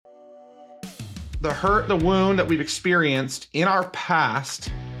the hurt, the wound that we've experienced in our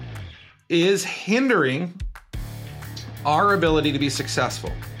past is hindering our ability to be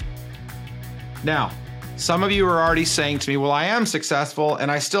successful. Now, some of you are already saying to me, well, I am successful and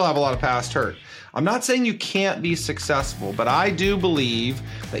I still have a lot of past hurt. I'm not saying you can't be successful, but I do believe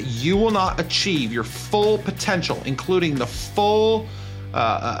that you will not achieve your full potential, including the full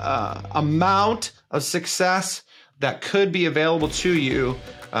amount of success that could be available to you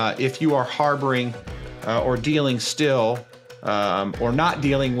if you are harboring or dealing still or not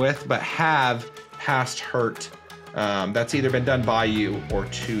dealing with, but have past hurt that's either been done by you or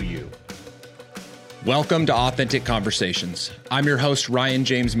to you. Welcome to Authentic Conversations. I'm your host, Ryan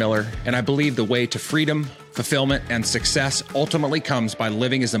James Miller, and I believe the way to freedom, fulfillment, and success ultimately comes by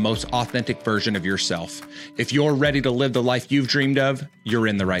living as the most authentic version of yourself. If you're ready to live the life you've dreamed of, you're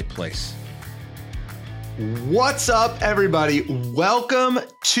in the right place. What's up, everybody? Welcome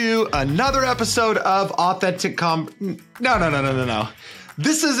to another episode of Authentic No.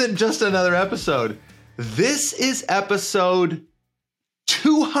 This isn't just another episode. This is episode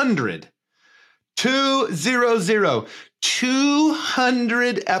 200.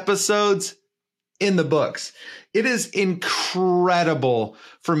 200 episodes in the books. It is incredible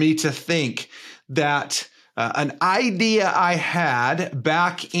for me to think that an idea I had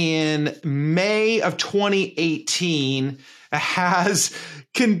back in May of 2018 has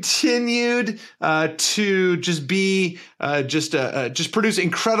continued to just be just produce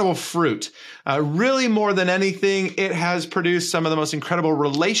incredible fruit. Really, more than anything, it has produced some of the most incredible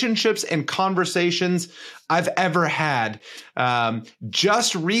relationships and conversations I've ever had.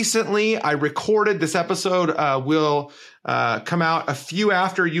 Just recently, I recorded this episode. Will come out a few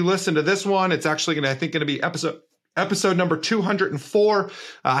after you listen to this one. It's actually going to be episode number 204.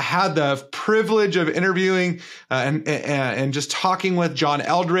 I had the privilege of interviewing and just talking with John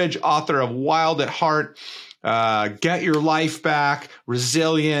Eldredge, author of Wild at Heart, Get Your Life Back,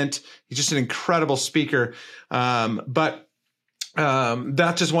 Resilient. He's just an incredible speaker. But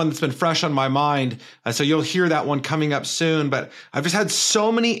that's just one that's been fresh on my mind. So you'll hear that one coming up soon. But I've just had so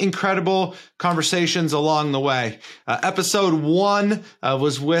many incredible conversations along the way. Episode 1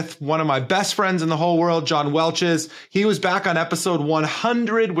 was with one of my best friends in the whole world, John Welches. He was back on episode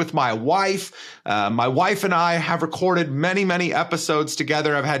 100 with my wife. My wife and I have recorded many, many episodes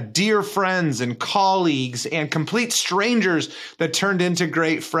together. I've had dear friends and colleagues and complete strangers that turned into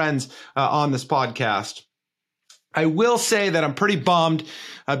great friends on this podcast. I will say that I'm pretty bummed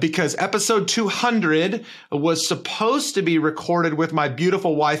because episode 200 was supposed to be recorded with my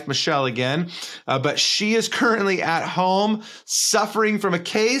beautiful wife, Michelle, again, but she is currently at home suffering from a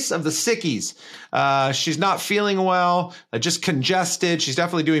case of the sickies. She's not feeling well, just congested. She's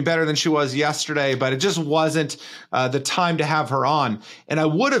definitely doing better than she was yesterday, but it just wasn't the time to have her on. And I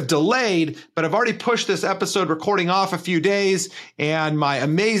would have delayed, but I've already pushed this episode recording off a few days, and my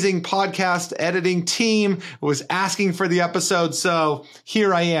amazing podcast editing team was asking for the episode, so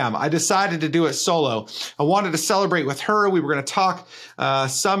here I am. I decided to do it solo. I wanted to celebrate with her. We were going to talk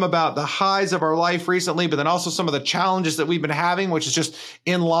some about the highs of our life recently, but then also some of the challenges that we've been having, which is just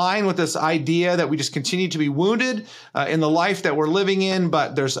in line with this idea that we just continue to be wounded in the life that we're living in,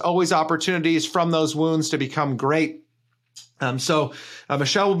 but there's always opportunities from those wounds to become great. So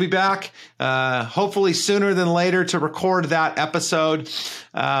Michelle will be back hopefully sooner than later to record that episode.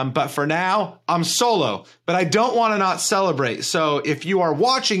 But for now, I'm solo, but I don't want to not celebrate. So if you are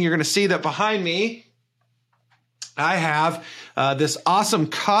watching, you're going to see that behind me, I have this awesome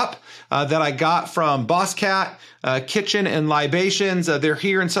cup that I got from Boss Cat Kitchen and Libations. They're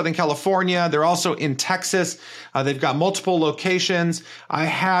here in Southern California. They're also in Texas. They've got multiple locations. I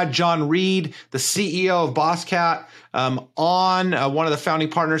had John Reed, the CEO of Boss Cat, on one of the founding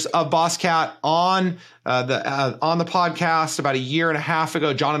partners of Boss Cat on the podcast about a year and a half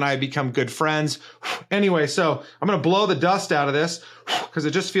ago. John and I have become good friends. Anyway, so I'm going to blow the dust out of this because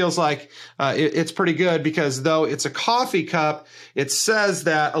it just feels like it's pretty good, because though it's a coffee cup, it says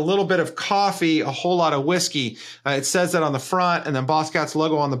that a little bit of coffee, a whole lot of whiskey. It says that on the front, and then Boss Cat's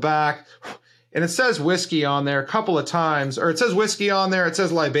logo on the back. And it says whiskey on there a couple of times, or it says whiskey on there. It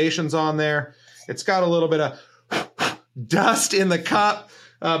says libations on there. It's got a little bit of dust in the cup,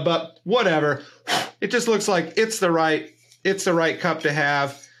 but whatever. It just looks like it's the right cup to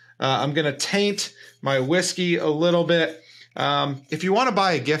have. I'm going to taint my whiskey a little bit. If you want to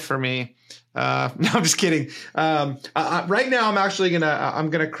buy a gift for me, no, I'm just kidding. Right now I'm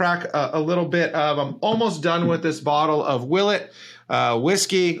going to crack a little bit of, I'm almost done with this bottle of Willet,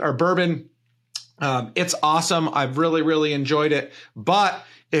 whiskey or bourbon. It's awesome. I've really, really enjoyed it, but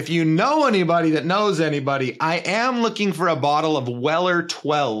if you know anybody that knows anybody, I am looking for a bottle of Weller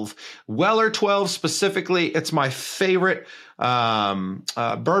 12. Weller 12 specifically, it's my favorite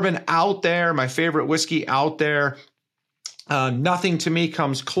bourbon out there, my favorite whiskey out there. Nothing to me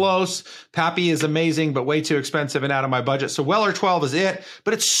comes close. Pappy is amazing, but way too expensive and out of my budget. So Weller 12 is it,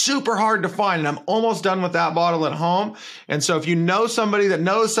 but it's super hard to find. And I'm almost done with that bottle at home. And so if you know somebody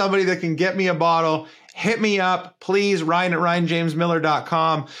that can get me a bottle, hit me up, please, Ryan at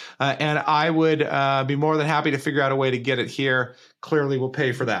RyanJamesMiller.com. And I would be more than happy to figure out a way to get it here. Clearly, we'll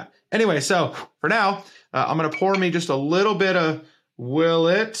pay for that. Anyway, so for now, I'm going to pour me just a little bit of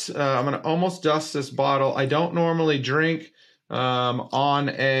Willet. I'm going to almost dust this bottle. I don't normally drink on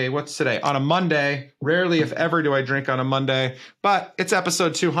a Monday. Rarely, if ever, do I drink on a Monday, but it's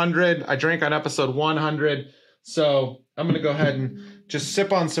episode 200. I drank on episode 100. So I'm going to go ahead and just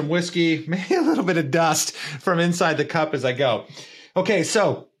sip on some whiskey, maybe a little bit of dust from inside the cup as I go. Okay,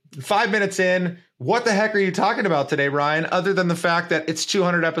 so 5 minutes in. What the heck are you talking about today, Ryan, other than the fact that it's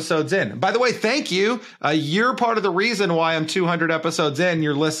 200 episodes in? By the way, thank you. You're part of the reason why I'm 200 episodes in.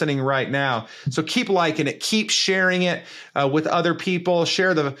 You're listening right now. So keep liking it. Keep sharing it with other people.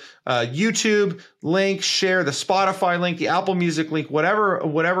 Share the YouTube link. Share the Spotify link, the Apple Music link,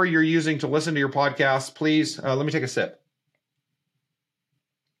 whatever you're using to listen to your podcast. Please, let me take a sip.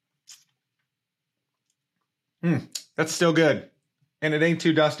 That's still good. And it ain't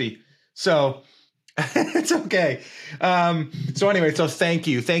too dusty. So it's okay. So anyway, so thank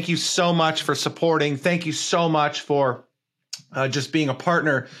you. Thank you so much for supporting. Thank you so much for just being a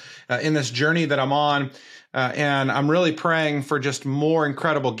partner in this journey that I'm on. And I'm really praying for just more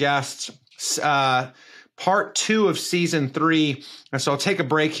incredible guests. Part 2 of season 3. And so I'll take a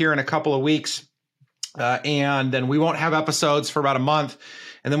break here in a couple of weeks. And then we won't have episodes for about a month.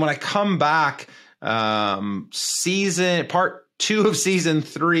 And then when I come back, part 2 of season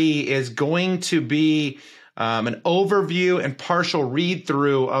 3 is going to be an overview and partial read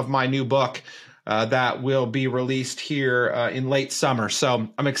through of my new book that will be released here in late summer. So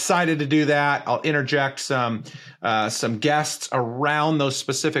I'm excited to do that. I'll interject some guests around those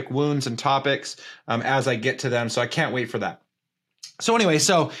specific wounds and topics as I get to them. So I can't wait for that. So anyway,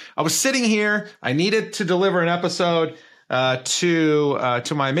 so I was sitting here. I needed to deliver an episode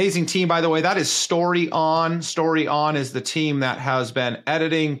to my amazing team. By the way, that is Story On. Story On is the team that has been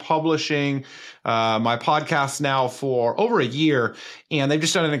editing, publishing my podcast now for over a year, and they've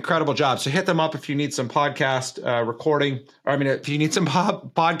just done an incredible job. So hit them up if you need some podcast if you need some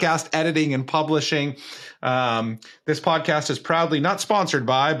podcast editing and publishing. This podcast is proudly not sponsored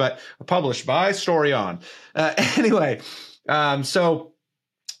by, but published by Story On. Anyway, so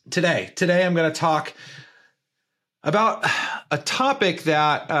today I'm going to talk about a topic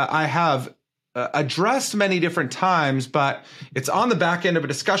that I have addressed many different times, but it's on the back end of a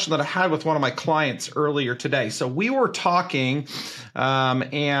discussion that I had with one of my clients earlier today. So we were talking,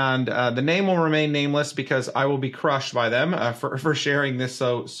 and the name will remain nameless because I will be crushed by them for sharing this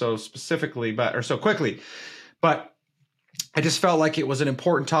so specifically, or so quickly. But I just felt like it was an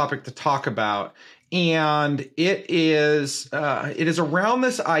important topic to talk about. And it is around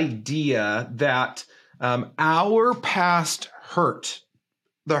this idea that our past hurt,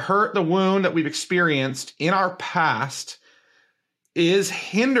 the wound that we've experienced in our past is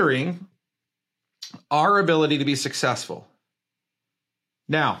hindering our ability to be successful.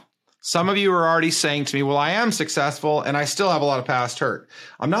 Now, some of you are already saying to me, well, I am successful and I still have a lot of past hurt.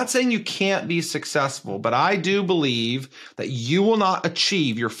 I'm not saying you can't be successful, but I do believe that you will not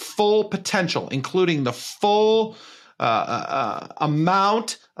achieve your full potential, including the full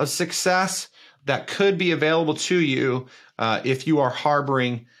amount of success that could be available to you if you are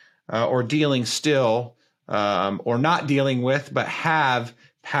harboring or dealing still or not dealing with, but have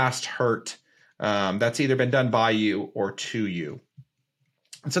past hurt that's either been done by you or to you.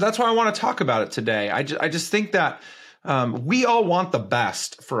 And so that's why I want to talk about it today. I just think that we all want the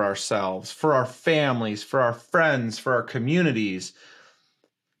best for ourselves, for our families, for our friends, for our communities.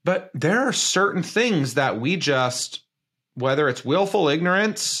 But there are certain things that we just, whether it's willful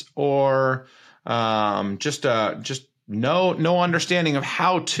ignorance or just no understanding of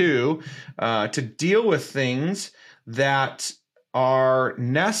how to deal with things that are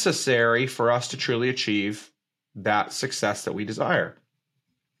necessary for us to truly achieve that success that we desire.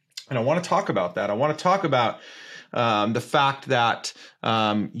 And I want to talk about that. I want to talk about the fact that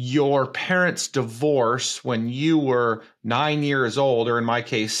your parents' divorce when you were 9 years old, or in my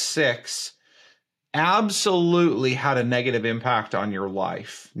case, 6, absolutely had a negative impact on your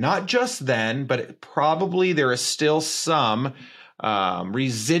life. Not just then, but probably there is still some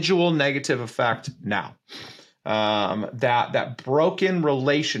residual negative effect now. that broken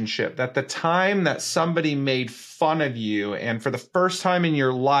relationship, that the time that somebody made fun of you, and for the first time in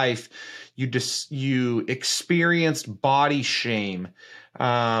your life, you experienced body shame.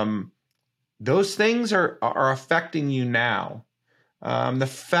 Those things are affecting you now. The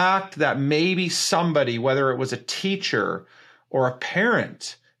fact that maybe somebody, whether it was a teacher or a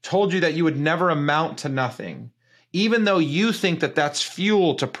parent, told you that you would never amount to nothing, even though you think that that's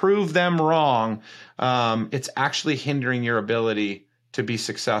fuel to prove them wrong, it's actually hindering your ability to be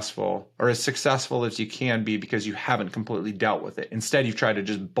successful, or as successful as you can be, because you haven't completely dealt with it. Instead, you've tried to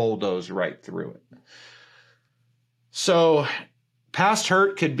just bulldoze right through it. So past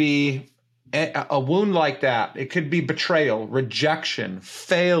hurt could be a wound like that. It could be betrayal, rejection,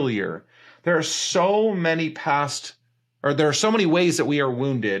 failure. There are so many ways that we are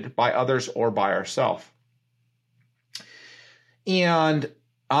wounded by others or by ourselves. And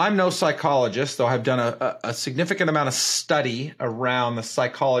I'm no psychologist, though I've done a significant amount of study around the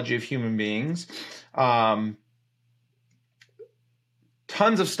psychology of human beings. Tons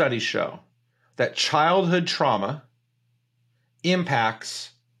of studies show that childhood trauma impacts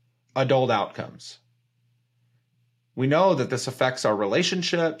adult outcomes. We know that this affects our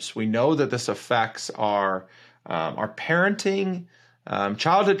relationships. We know that this affects our parenting.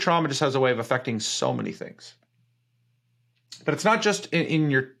 Childhood trauma just has a way of affecting so many things. But it's not just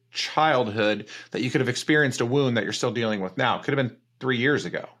in your childhood that you could have experienced a wound that you're still dealing with now. It could have been 3 years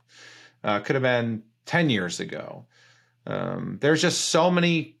ago. Could have been 10 years ago. There's just so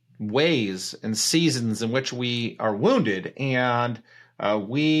many ways and seasons in which we are wounded, and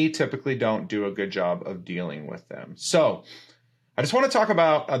we typically don't do a good job of dealing with them. So I just want to talk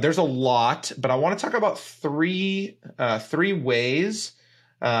about, there's a lot, but I want to talk about three ways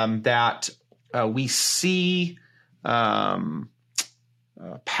that we see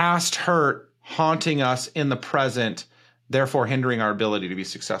past hurt haunting us in the present, therefore hindering our ability to be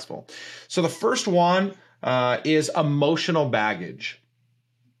successful. So the first one is emotional baggage.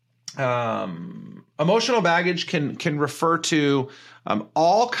 Emotional baggage can refer to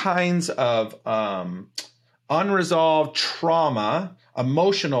all kinds of unresolved trauma,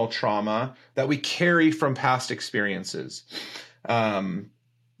 emotional trauma that we carry from past experiences.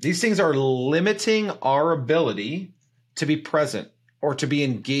 These things are limiting our ability to be present or to be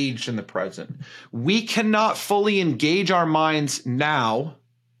engaged in the present. We cannot fully engage our minds now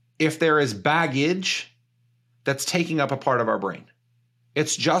if there is baggage that's taking up a part of our brain.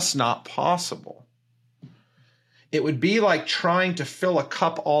 It's just not possible. It would be like trying to fill a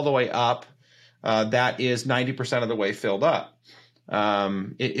cup all the way up that is 90% of the way filled up.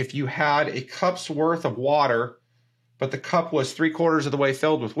 If you had a cup's worth of water, but the cup was 3/4 of the way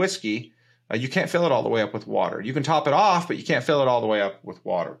filled with whiskey, you can't fill it all the way up with water. You can top it off, but you can't fill it all the way up with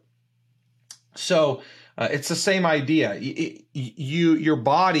water. So it's the same idea. Your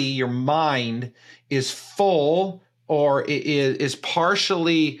body, your mind is full, or it is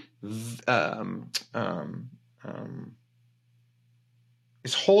partially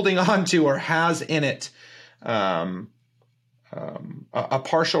is holding on to, or has in it a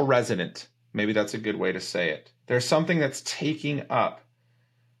partial resident. Maybe that's a good way to say it. There's something that's taking up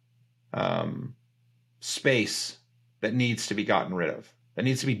space that needs to be gotten rid of, that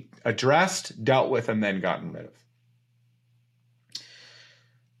needs to be addressed, dealt with, and then gotten rid of.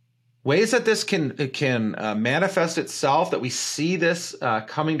 Ways that this can manifest itself, that we see this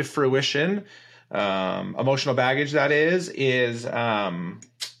coming to fruition, emotional baggage, that is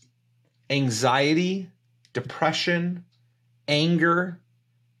anxiety, depression, anger,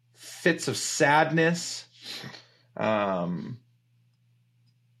 fits of sadness. I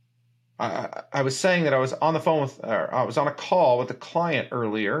was saying that I was on the phone I was on a call with a client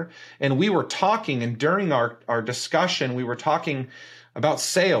earlier, and we were talking, and during our discussion, we were talking about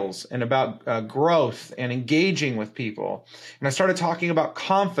sales and about growth and engaging with people. And I started talking about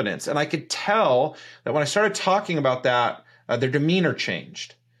confidence, and I could tell that when I started talking about that, their demeanor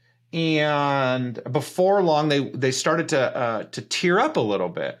changed. And before long, they started to tear up a little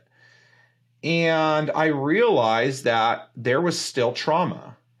bit. And I realized that there was still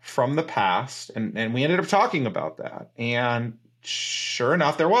trauma from the past, and we ended up talking about that. And sure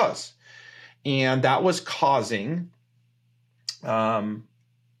enough, there was. And that was causing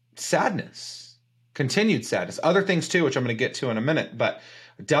sadness, continued sadness, other things too, which I'm going to get to in a minute, but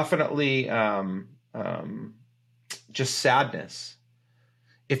definitely just sadness.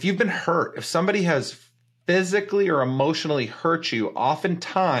 If you've been hurt, if somebody has physically or emotionally hurt you,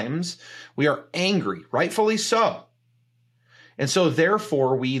 oftentimes we are angry, rightfully so. And so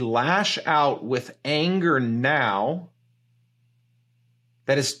therefore we lash out with anger now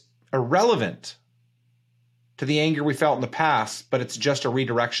that is irrelevant to the anger we felt in the past, but it's just a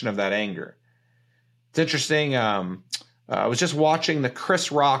redirection of that anger. It's interesting. I was just watching the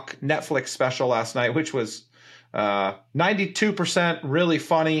Chris Rock Netflix special last night, which was 92% really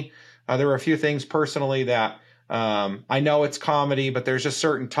funny. There were a few things personally that I know it's comedy, but there's just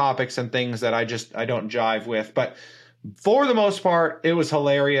certain topics and things that I don't jive with. But for the most part, it was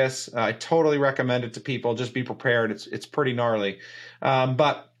hilarious. I totally recommend it to people. Just be prepared. It's pretty gnarly.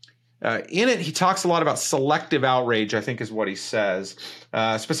 But in it, he talks a lot about selective outrage, I think is what he says,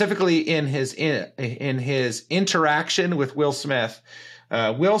 specifically in his interaction with Will Smith.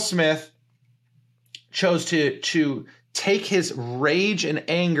 Will Smith chose to take his rage and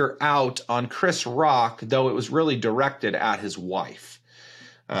anger out on Chris Rock, though it was really directed at his wife,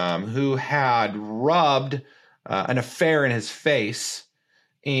 who had rubbed an affair in his face,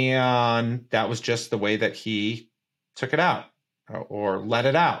 and that was just the way that he took it out or let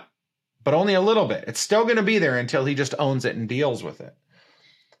it out. But only a little bit. It's still going to be there until he just owns it and deals with it.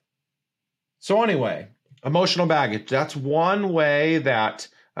 So anyway, emotional baggage. That's one way that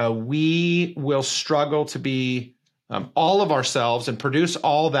we will struggle to be all of ourselves and produce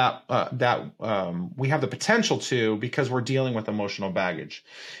all that we have the potential to, because we're dealing with emotional baggage.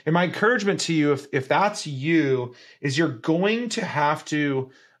 And my encouragement to you, if that's you, is you're going to have to,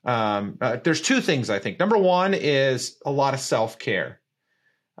 there's two things I think. Number one is a lot of self-care.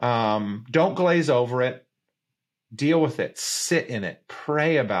 Don't glaze over it. Deal with it. Sit in it.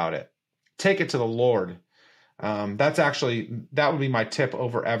 Pray about it. Take it to the Lord. That would be my tip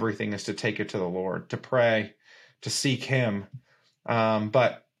over everything, is to take it to the Lord, to pray, to seek Him.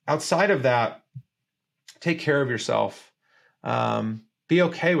 But outside of that, take care of yourself. Be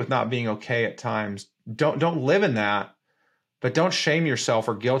okay with not being okay at times. Don't live in that, but don't shame yourself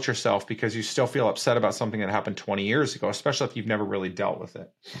or guilt yourself because you still feel upset about something that happened 20 years ago, especially if you've never really dealt with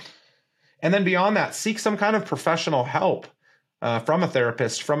it. And then beyond that, seek some kind of professional help from a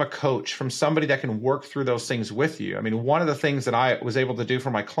therapist, from a coach, from somebody that can work through those things with you. I mean, one of the things that I was able to do for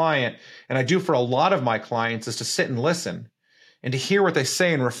my client, and I do for a lot of my clients, is to sit and listen and to hear what they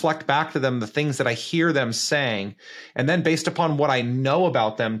say and reflect back to them the things that I hear them saying. And then based upon what I know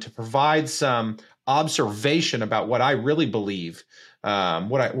about them, to provide some observation about what I really believe, how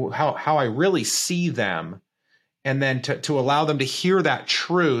I really see them, and then to allow them to hear that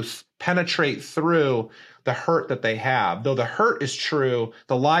truth penetrate through the hurt that they have. Though the hurt is true,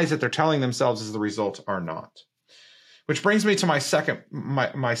 the lies that they're telling themselves as the result are not. Which brings me to my second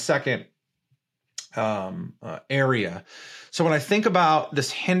area. So when I think about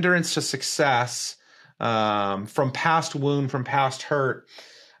this hindrance to success from past wound, from past hurt,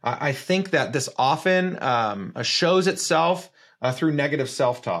 I think that this often shows itself through negative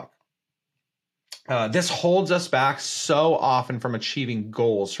self-talk. This holds us back so often from achieving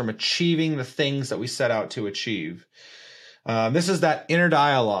goals, from achieving the things that we set out to achieve. This is that inner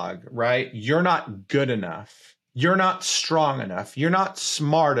dialogue, right? You're not good enough. You're not strong enough. You're not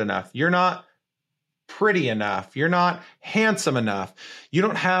smart enough. You're not pretty enough. You're not handsome enough. You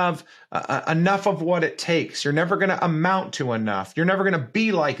don't have enough of what it takes. You're never going to amount to enough. You're never going to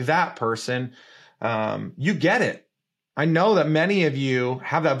be like that person. You get it. I know that many of you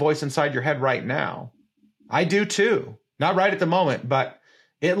have that voice inside your head right now. I do too. Not right at the moment, but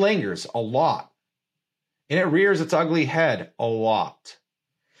it lingers a lot. And it rears its ugly head a lot.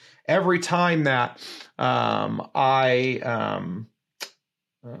 Every time that I'll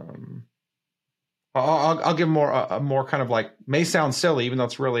give a more kind of like, may sound silly, even though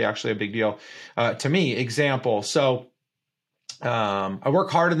it's really actually a big deal to me, example. So I work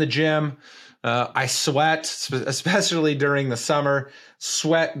hard in the gym. I sweat, especially during the summer.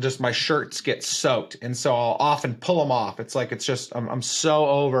 Sweat, just my shirts get soaked. And so I'll often pull them off. It's like, it's just, I'm so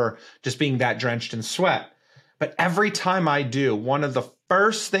over just being that drenched in sweat. But every time I do, one of the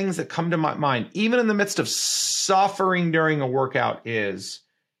first things that come to my mind, even in the midst of suffering during a workout, is,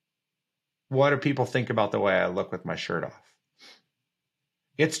 what do people think about the way I look with my shirt off?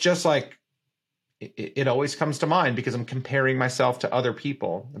 It's just like, it always comes to mind because I'm comparing myself to other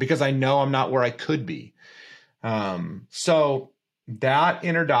people, because I know I'm not where I could be. So that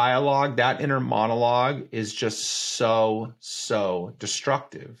inner dialogue, that inner monologue is just so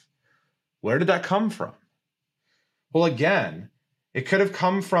destructive. Where did that come from? Well, again, it could have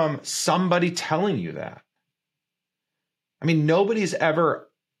come from somebody telling you that. I mean, nobody's ever,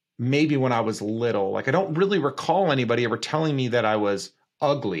 maybe when I was little, like I don't really recall anybody ever telling me that I was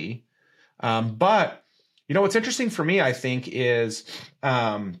ugly. But, you know, what's interesting for me, I think, is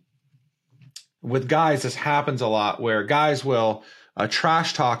with guys, this happens a lot where guys will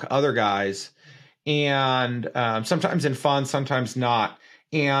trash talk other guys, and sometimes in fun, sometimes not.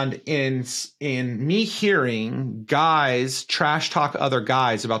 And in me hearing guys trash talk other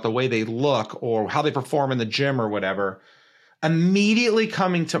guys about the way they look or how they perform in the gym or whatever, immediately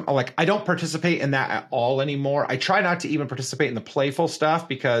coming to, like, I don't participate in that at all anymore. I try not to even participate in the playful stuff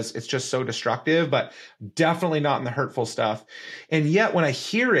because it's just so destructive, but definitely not in the hurtful stuff. And yet when I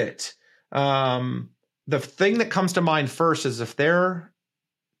hear it, the thing that comes to mind first is if they're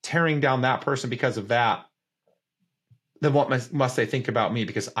tearing down that person because of that, then what must they think about me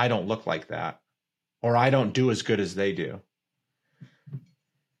because I don't look like that or I don't do as good as they do?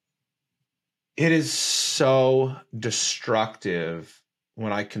 It is so destructive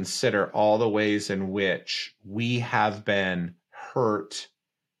when I consider all the ways in which we have been hurt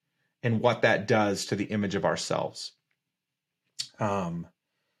and what that does to the image of ourselves.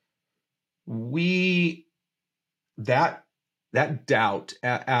 That doubt,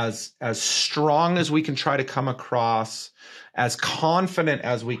 as strong as we can try to come across, as confident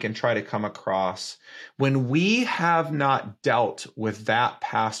as we can try to come across, when we have not dealt with that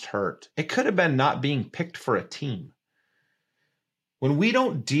past hurt, it could have been not being picked for a team. When we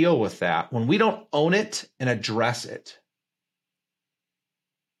don't deal with that, when we don't own it and address it,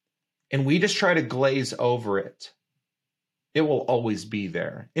 and we just try to glaze over it, it will always be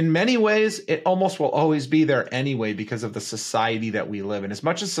there. In many ways, it almost will always be there anyway because of the society that we live in. As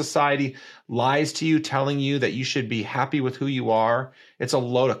much as society lies to you, telling you that you should be happy with who you are, it's a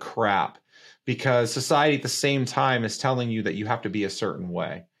load of crap because society at the same time is telling you that you have to be a certain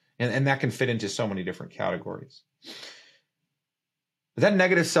way. And that can fit into so many different categories. But that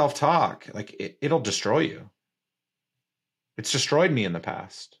negative self-talk, like it'll destroy you. It's destroyed me in the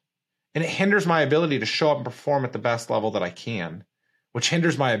past. And it hinders my ability to show up and perform at the best level that I can, which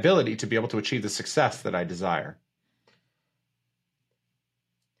hinders my ability to be able to achieve the success that I desire.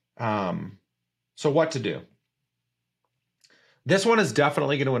 So what to do? This one is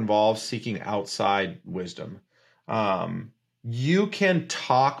definitely going to involve seeking outside wisdom. You can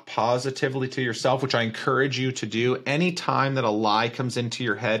talk positively to yourself, which I encourage you to do. Anytime that a lie comes into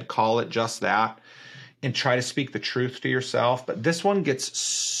your head, call it just that. And try to speak the truth to yourself. But this one gets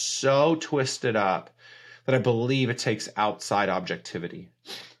so twisted up that I believe it takes outside objectivity.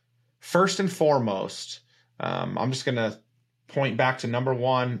 First and foremost, I'm just going to point back to the number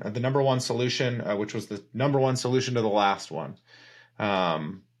one solution, which was the number one solution to the last one.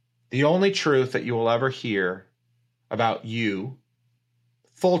 The only truth that you will ever hear about you,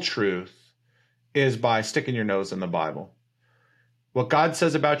 full truth, is by sticking your nose in the Bible. What God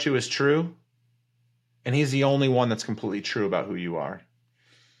says about you is true. And he's the only one that's completely true about who you are.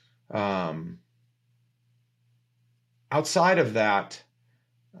 Outside of that,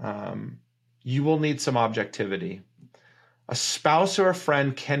 you will need some objectivity. A spouse or a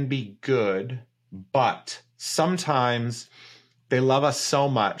friend can be good, but sometimes they love us so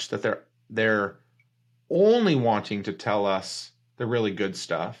much that they're only wanting to tell us the really good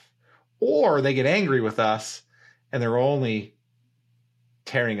stuff, or they get angry with us and they're only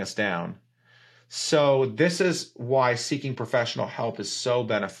tearing us down. So this is why seeking professional help is so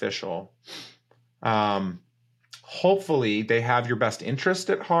beneficial. Hopefully they have your best interest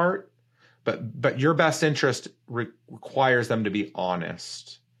at heart, but your best interest requires them to be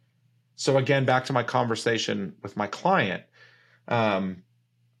honest. So again, back to my conversation with my client, I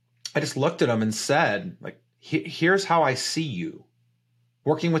just looked at him and said, like, here's how I see you.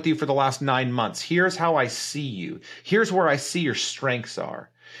 Working with you for the last 9 months, here's how I see you. Here's where I see your strengths are.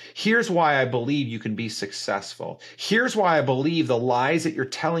 Here's why I believe you can be successful. Here's why I believe the lies that you're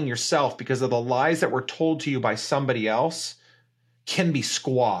telling yourself because of the lies that were told to you by somebody else can be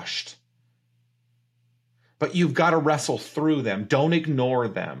squashed. But you've got to wrestle through them. Don't ignore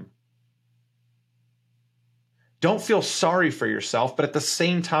them. Don't feel sorry for yourself, but at the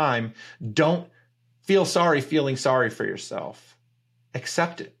same time, don't feel sorry feeling sorry for yourself.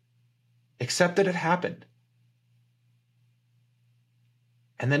 Accept it. Accept that it happened.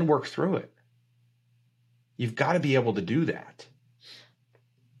 And then work through it. You've got to be able to do that.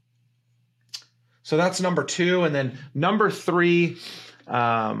 So that's number 2. And then number 3,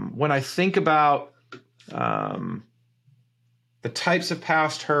 when I think about the types of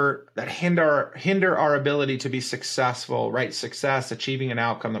past hurt that hinder our ability to be successful, right? Success, achieving an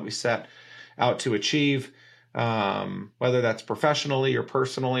outcome that we set out to achieve, whether that's professionally or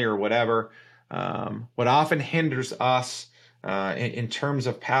personally or whatever. What often hinders us in terms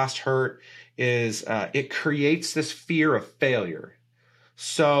of past hurt is it creates this fear of failure.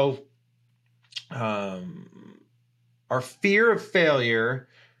 So our fear of failure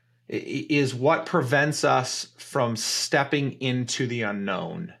is what prevents us from stepping into the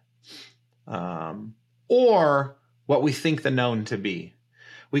unknown, or what we think the known to be.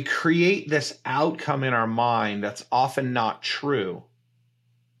 We create this outcome in our mind that's often not true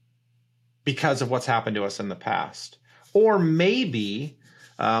because of what's happened to us in the past. Or maybe,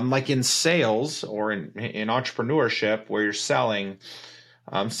 like in sales or in entrepreneurship where you're selling,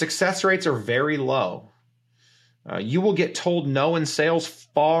 success rates are very low. You will get told no in sales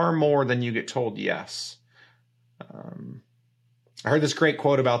far more than you get told yes. I heard this great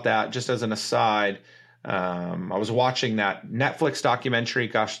quote about that, just as an aside. I was watching that Netflix documentary.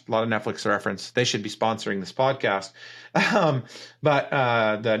 Gosh, a lot of Netflix reference. They should be sponsoring this podcast. But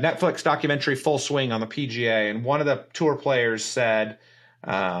the Netflix documentary Full Swing on the PGA, and one of the tour players said,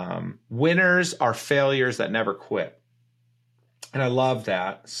 winners are failures that never quit. And I love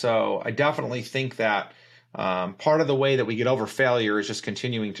that. So I definitely think that part of the way that we get over failure is just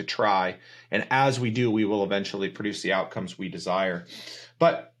continuing to try. And as we do, we will eventually produce the outcomes we desire.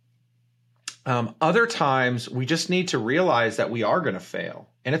 But other times we just need to realize that we are going to fail,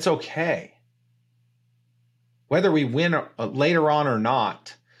 and it's okay. Whether we win later on or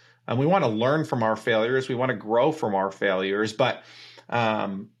not, and we want to learn from our failures. We want to grow from our failures, but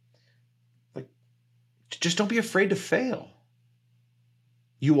just don't be afraid to fail.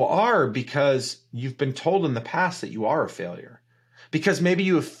 You are, because you've been told in the past that you are a failure, because maybe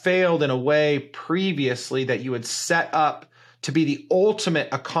you have failed in a way previously that you had set up to be the ultimate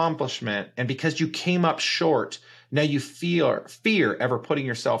accomplishment. And because you came up short, now you fear ever putting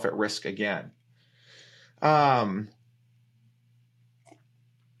yourself at risk again. One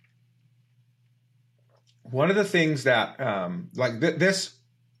of the things that, this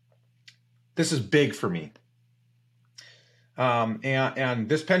is big for me. And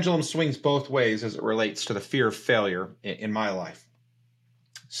this pendulum swings both ways as it relates to the fear of failure in my life.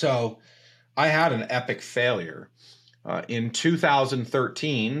 So I had an epic failure. In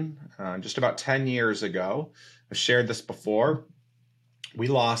 2013, just about 10 years ago, I've shared this before, we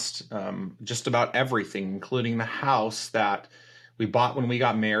lost just about everything, including the house that we bought when we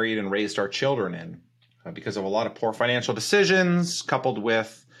got married and raised our children in, because of a lot of poor financial decisions, coupled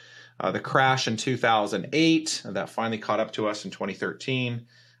with the crash in 2008 that finally caught up to us in 2013.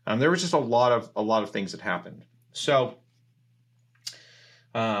 There was just a lot of things that happened. So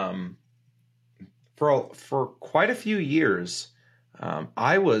for quite a few years,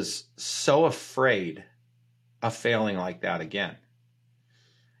 I was so afraid of failing like that again.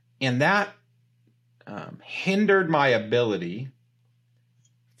 And that hindered my ability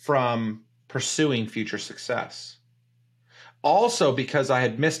from pursuing future success. Also, because I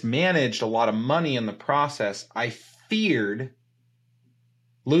had mismanaged a lot of money in the process, I feared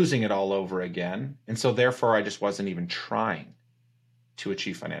losing it all over again. And so therefore, I just wasn't even trying to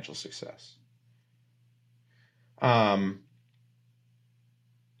achieve financial success. I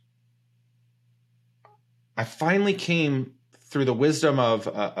finally came through the wisdom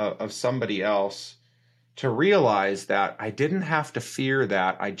of somebody else to realize that I didn't have to fear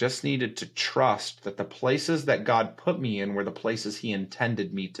that. I just needed to trust that the places that God put me in were the places He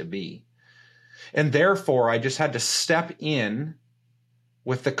intended me to be. And therefore, I just had to step in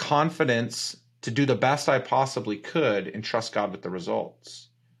with the confidence to do the best I possibly could and trust God with the results.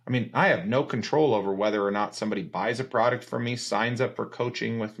 I mean, I have no control over whether or not somebody buys a product from me, signs up for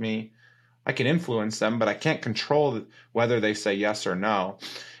coaching with me. I can influence them, but I can't control whether they say yes or no.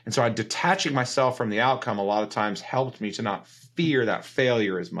 And so detaching myself from the outcome a lot of times helped me to not fear that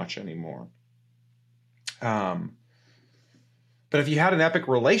failure as much anymore. But if you had an epic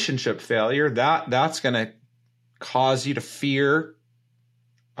relationship failure, that's going to cause you to fear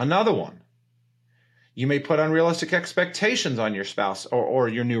another one. You may put unrealistic expectations on your spouse or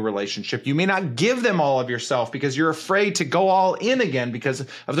your new relationship. You may not give them all of yourself because you're afraid to go all in again because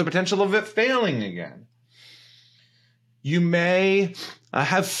of the potential of it failing again. You may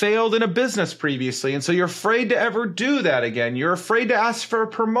have failed in a business previously, and so you're afraid to ever do that again. You're afraid to ask for a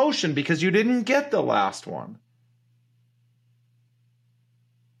promotion because you didn't get the last one.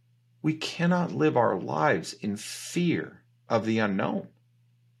 We cannot live our lives in fear of the unknown.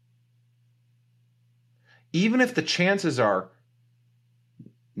 Even if the chances are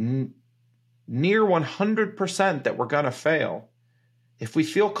near 100% that we're going to fail, if we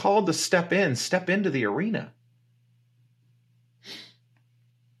feel called to step into the arena.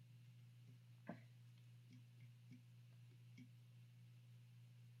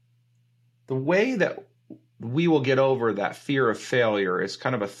 The way that we will get over that fear of failure is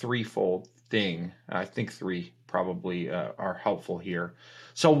kind of a threefold thing. I think three probably are helpful here.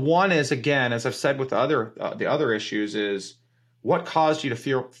 So one is, again, as I've said with the other issues, is what caused you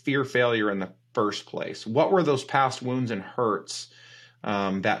to fear failure in the first place? What were those past wounds and hurts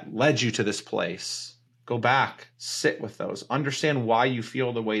that led you to this place? Go back, sit with those, understand why you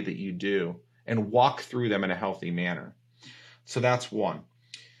feel the way that you do, and walk through them in a healthy manner. So that's one.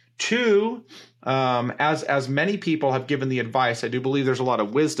 Two, as many people have given the advice, I do believe there's a lot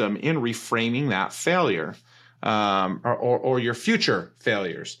of wisdom in reframing that failure, or your future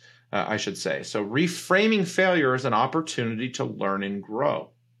failures, I should say. So reframing failure as an opportunity to learn and grow.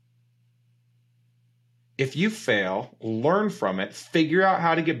 If you fail, learn from it, figure out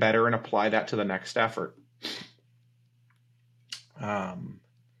how to get better, and apply that to the next effort.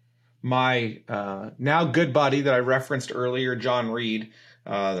 My now good buddy that I referenced earlier, John Reed,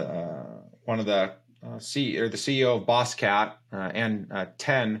 one of the CEO of Boss Cat and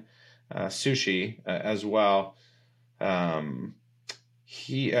 10 Sushi as well.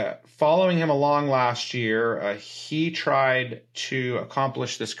 He following him along last year, he tried to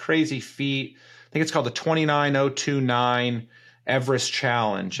accomplish this crazy feat. I think it's called the 29029 Everest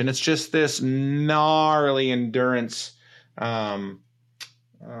Challenge, and it's just this gnarly endurance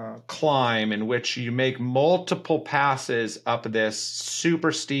climb in which you make multiple passes up this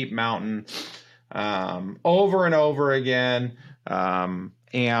super steep mountain over and over again, and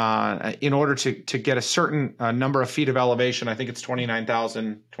in order to get a certain number of feet of elevation. I think it's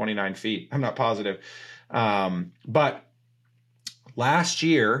 29,029 feet. I'm not positive. But last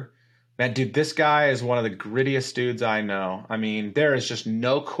year, man, dude, this guy is one of the grittiest dudes I know. I mean, there is just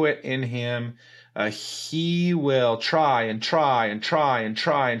no quit in him. He will try and try and try and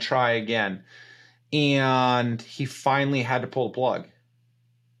try and try again. And he finally had to pull the plug.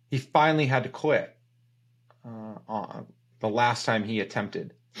 He finally had to quit the last time he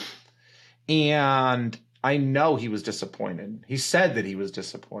attempted. And I know he was disappointed. He said that he was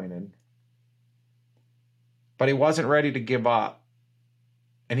disappointed. But he wasn't ready to give up.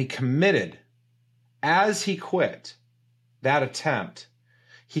 And he committed, as he quit that attempt,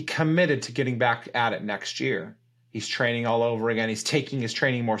 he committed to getting back at it next year. He's training all over again. He's taking his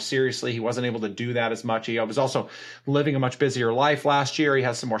training more seriously. He wasn't able to do that as much. He was also living a much busier life last year. He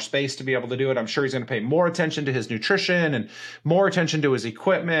has some more space to be able to do it. I'm sure he's going to pay more attention to his nutrition and more attention to his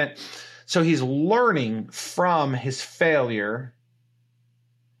equipment. So he's learning from his failure,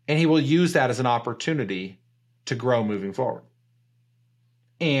 and he will use that as an opportunity to grow moving forward.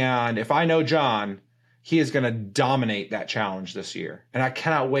 And if I know John, he is going to dominate that challenge this year. And I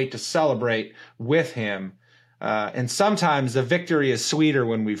cannot wait to celebrate with him. And sometimes the victory is sweeter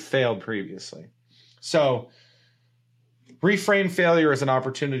when we've failed previously. So reframe failure as an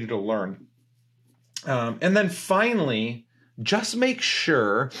opportunity to learn. And then finally, just make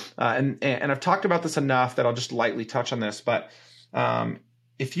sure, and I've talked about this enough that I'll just lightly touch on this, but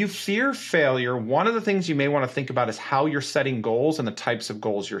if you fear failure, one of the things you may want to think about is how you're setting goals and the types of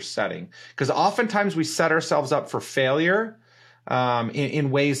goals you're setting. Because oftentimes we set ourselves up for failure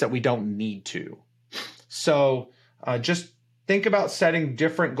in ways that we don't need to. So just think about setting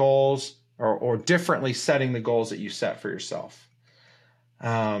different goals or differently setting the goals that you set for yourself.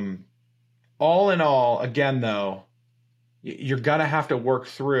 All in all, again, though, you're going to have to work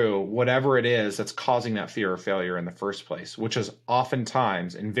through whatever it is that's causing that fear of failure in the first place, which is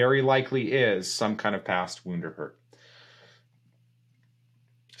oftentimes and very likely is some kind of past wound or hurt.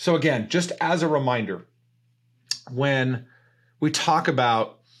 So again, just as a reminder, when we talk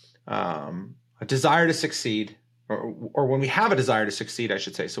about a desire to succeed, or when we have a desire to succeed, I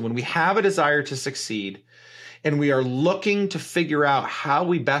should say. So when we have a desire to succeed, and we are looking to figure out how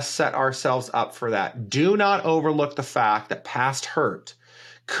we best set ourselves up for that, do not overlook the fact that past hurt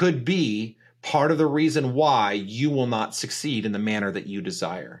could be part of the reason why you will not succeed in the manner that you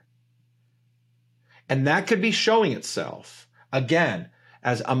desire. And that could be showing itself, again,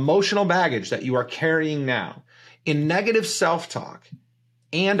 as emotional baggage that you are carrying now, in negative self-talk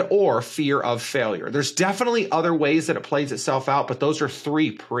and or fear of failure. There's definitely other ways that it plays itself out, but those are three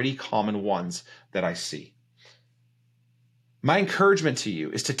pretty common ones that I see. My encouragement to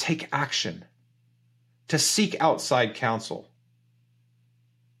you is to take action, to seek outside counsel,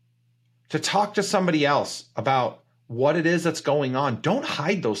 to talk to somebody else about what it is that's going on. Don't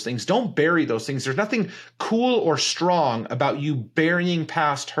hide those things. Don't bury those things. There's nothing cool or strong about you burying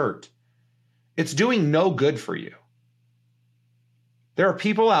past hurt. It's doing no good for you. There are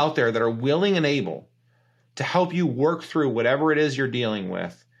people out there that are willing and able to help you work through whatever it is you're dealing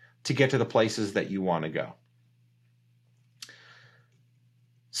with to get to the places that you want to go.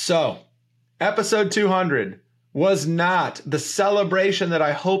 So, episode 200 was not the celebration that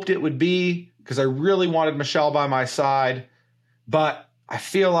I hoped it would be, because I really wanted Michelle by my side, but I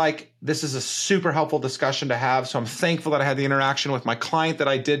feel like this is a super helpful discussion to have. So I'm thankful that I had the interaction with my client that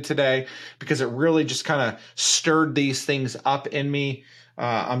I did today, because it really just kind of stirred these things up in me.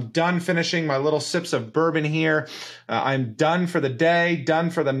 I'm done finishing my little sips of bourbon here. I'm done for the day, done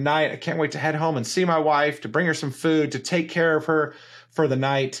for the night. I can't wait to head home and see my wife, to bring her some food, to take care of her for the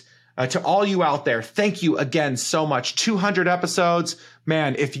night. To all you out there, thank you again so much. 200 episodes.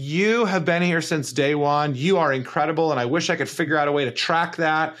 Man, if you have been here since day one, you are incredible. And I wish I could figure out a way to track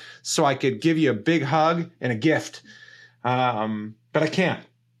that so I could give you a big hug and a gift. But I can't.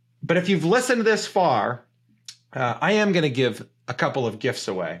 But if you've listened this far, I am going to give a couple of gifts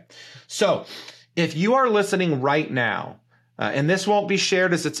away. So if you are listening right now, and this won't be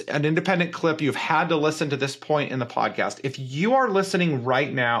shared as it's an independent clip, you've had to listen to this point in the podcast. If you are listening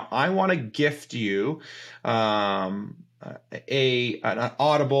right now, I want to gift you an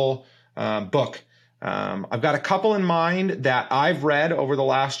Audible book. I've got a couple in mind that I've read over the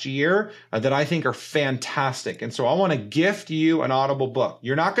last year that I think are fantastic. And so I want to gift you an Audible book.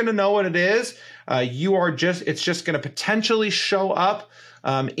 You're not going to know what it is. It's just going to potentially show up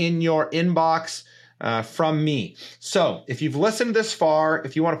in your inbox from me. So if you've listened this far,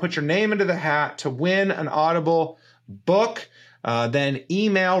 if you want to put your name into the hat to win an Audible book, then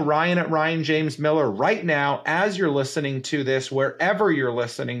email Ryan at Ryan James Miller right now as you're listening to this, wherever you're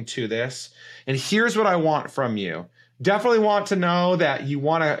listening to this. And here's what I want from you. Definitely want to know that you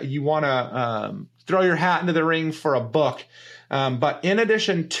want to throw your hat into the ring for a book. But in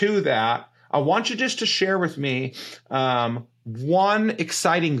addition to that, I want you just to share with me one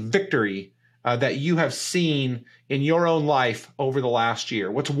exciting victory that you have seen in your own life over the last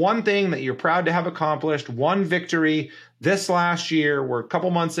year. What's one thing that you're proud to have accomplished, one victory this last year? We're a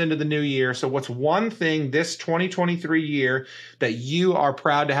couple months into the new year. So what's one thing this 2023 year that you are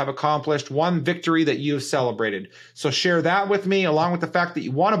proud to have accomplished, one victory that you have celebrated? So share that with me, along with the fact that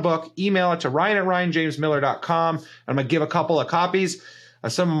you want a book. Email it to ryan@ryanjamesmiller.com. I'm going to give a couple of copies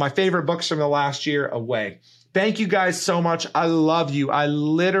of some of my favorite books from the last year away. Thank you guys so much. I love you. I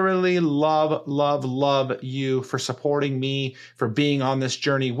literally love you for supporting me, for being on this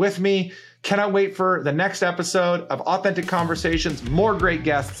journey with me. Cannot wait for the next episode of Authentic Conversations. More great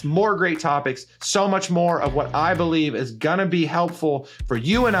guests, more great topics, so much more of what I believe is going to be helpful for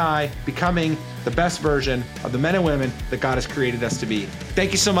you and I becoming the best version of the men and women that God has created us to be.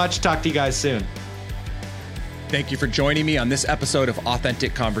 Thank you so much. Talk to you guys soon. Thank you for joining me on this episode of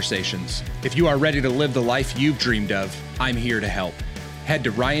Authentic Conversations. If you are ready to live the life you've dreamed of, I'm here to help. Head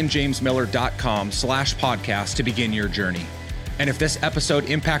to ryanjamesmiller.com/podcast to begin your journey. And if this episode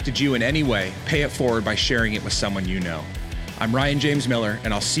impacted you in any way, pay it forward by sharing it with someone you know. I'm Ryan James Miller,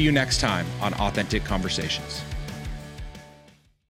 and I'll see you next time on Authentic Conversations.